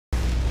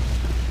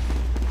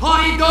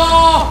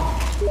Corridor!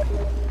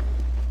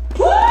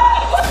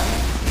 What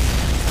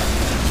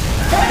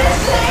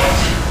is it?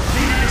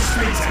 Needed a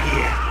splinter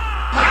here.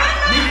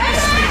 Needed a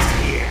splinter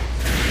here.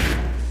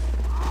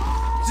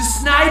 The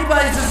sniper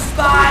is a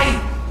spy!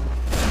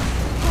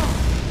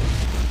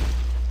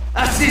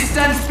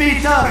 Assistance,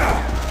 Peter!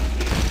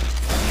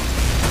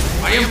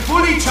 I am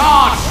fully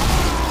charged!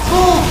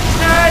 Move,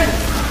 schnell!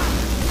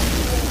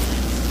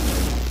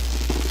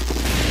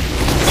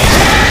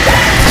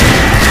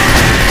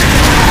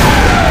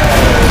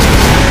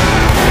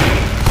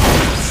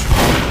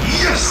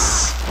 Yes!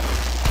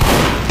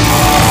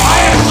 I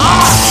am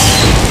armed!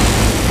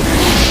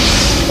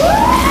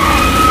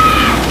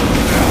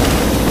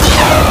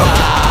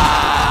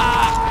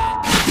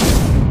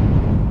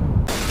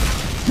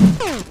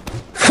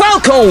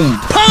 Falcon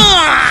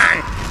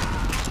Punch!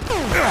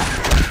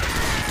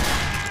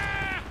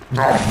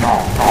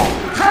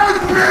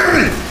 Help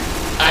me!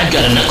 I've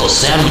got a knuckle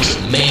sandwich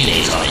with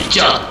mayonnaise on it,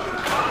 John.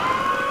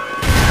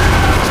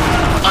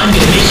 I'm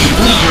gonna make you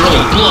bleed your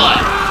own blood.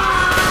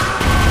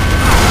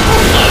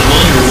 I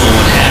wonder what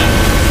would happen.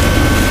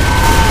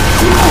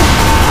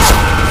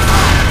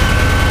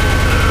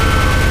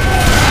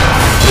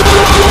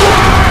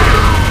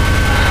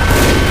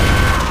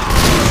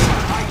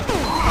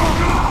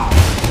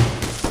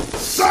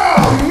 So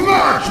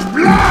much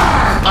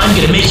blood! I'm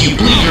gonna make you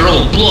bleed your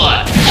own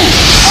blood.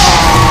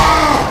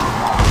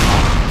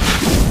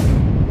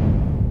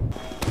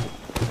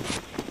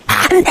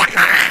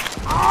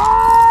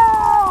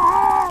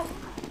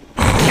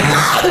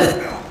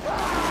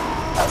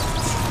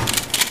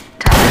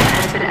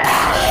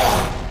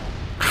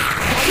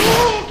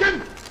 Hadouken!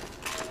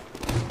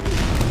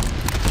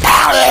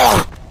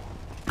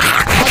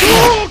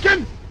 Hadouken!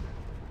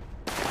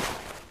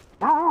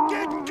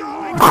 Get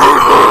going!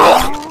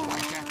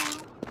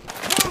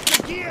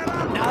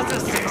 Another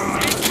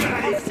successful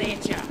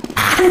procedure!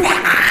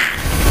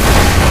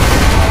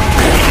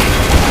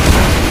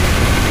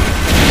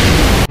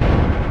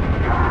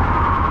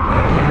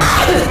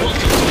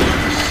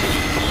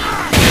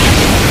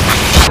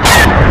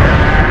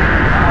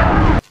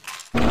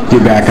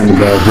 Get back on the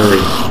boat,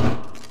 hurry.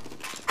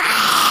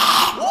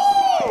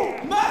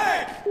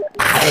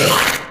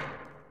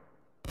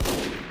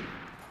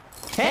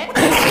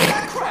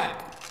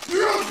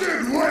 You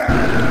did well!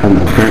 I'm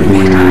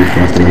currently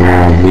fucking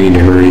around. We need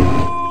to hurry.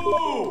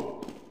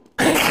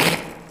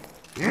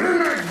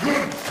 You're a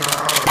good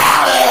girl!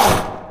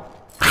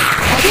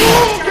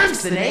 Hadouken!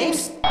 The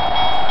names?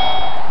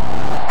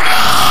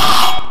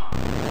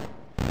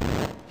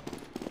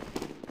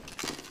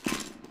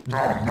 No.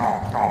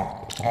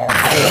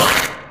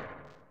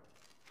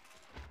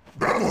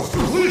 That was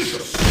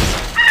delicious!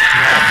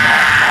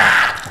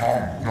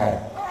 No.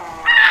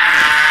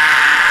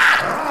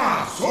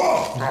 Ah, so!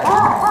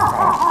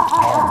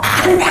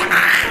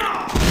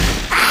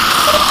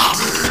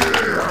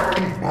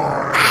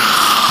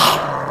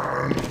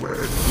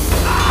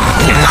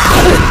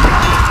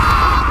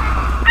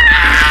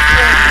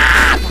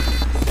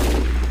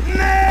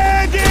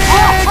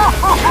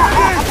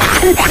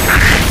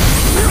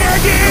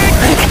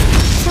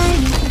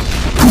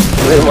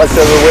 What's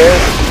everywhere?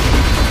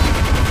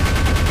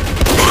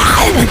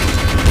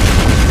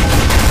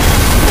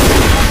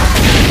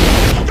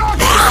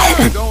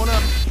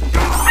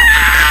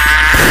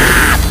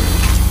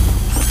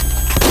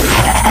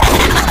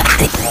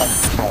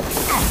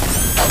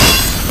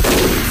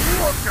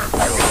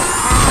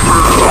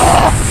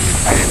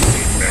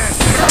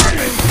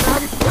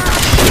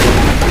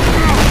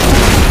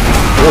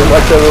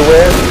 What's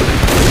everywhere?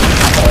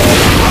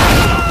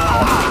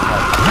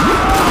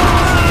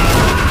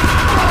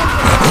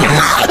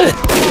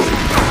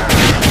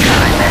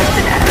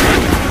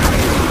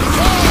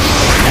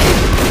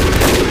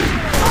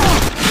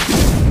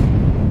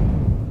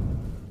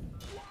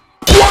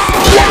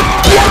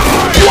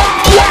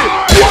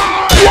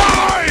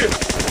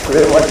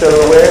 What's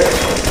everywhere?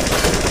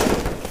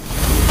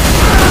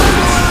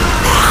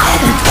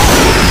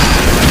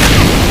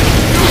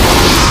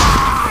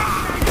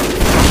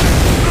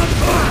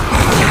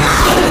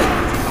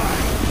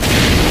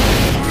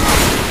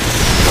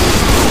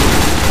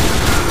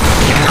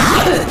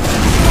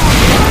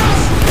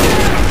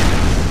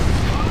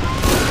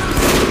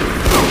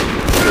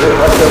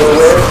 What's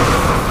everywhere?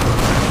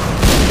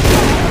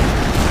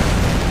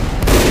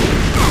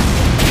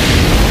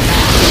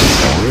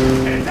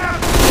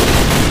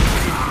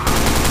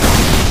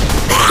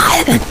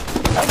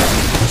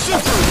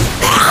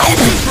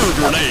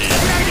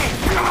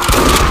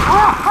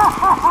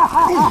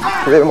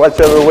 What's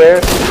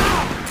everywhere?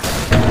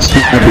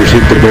 Sniper,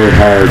 shoot the bird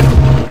hard.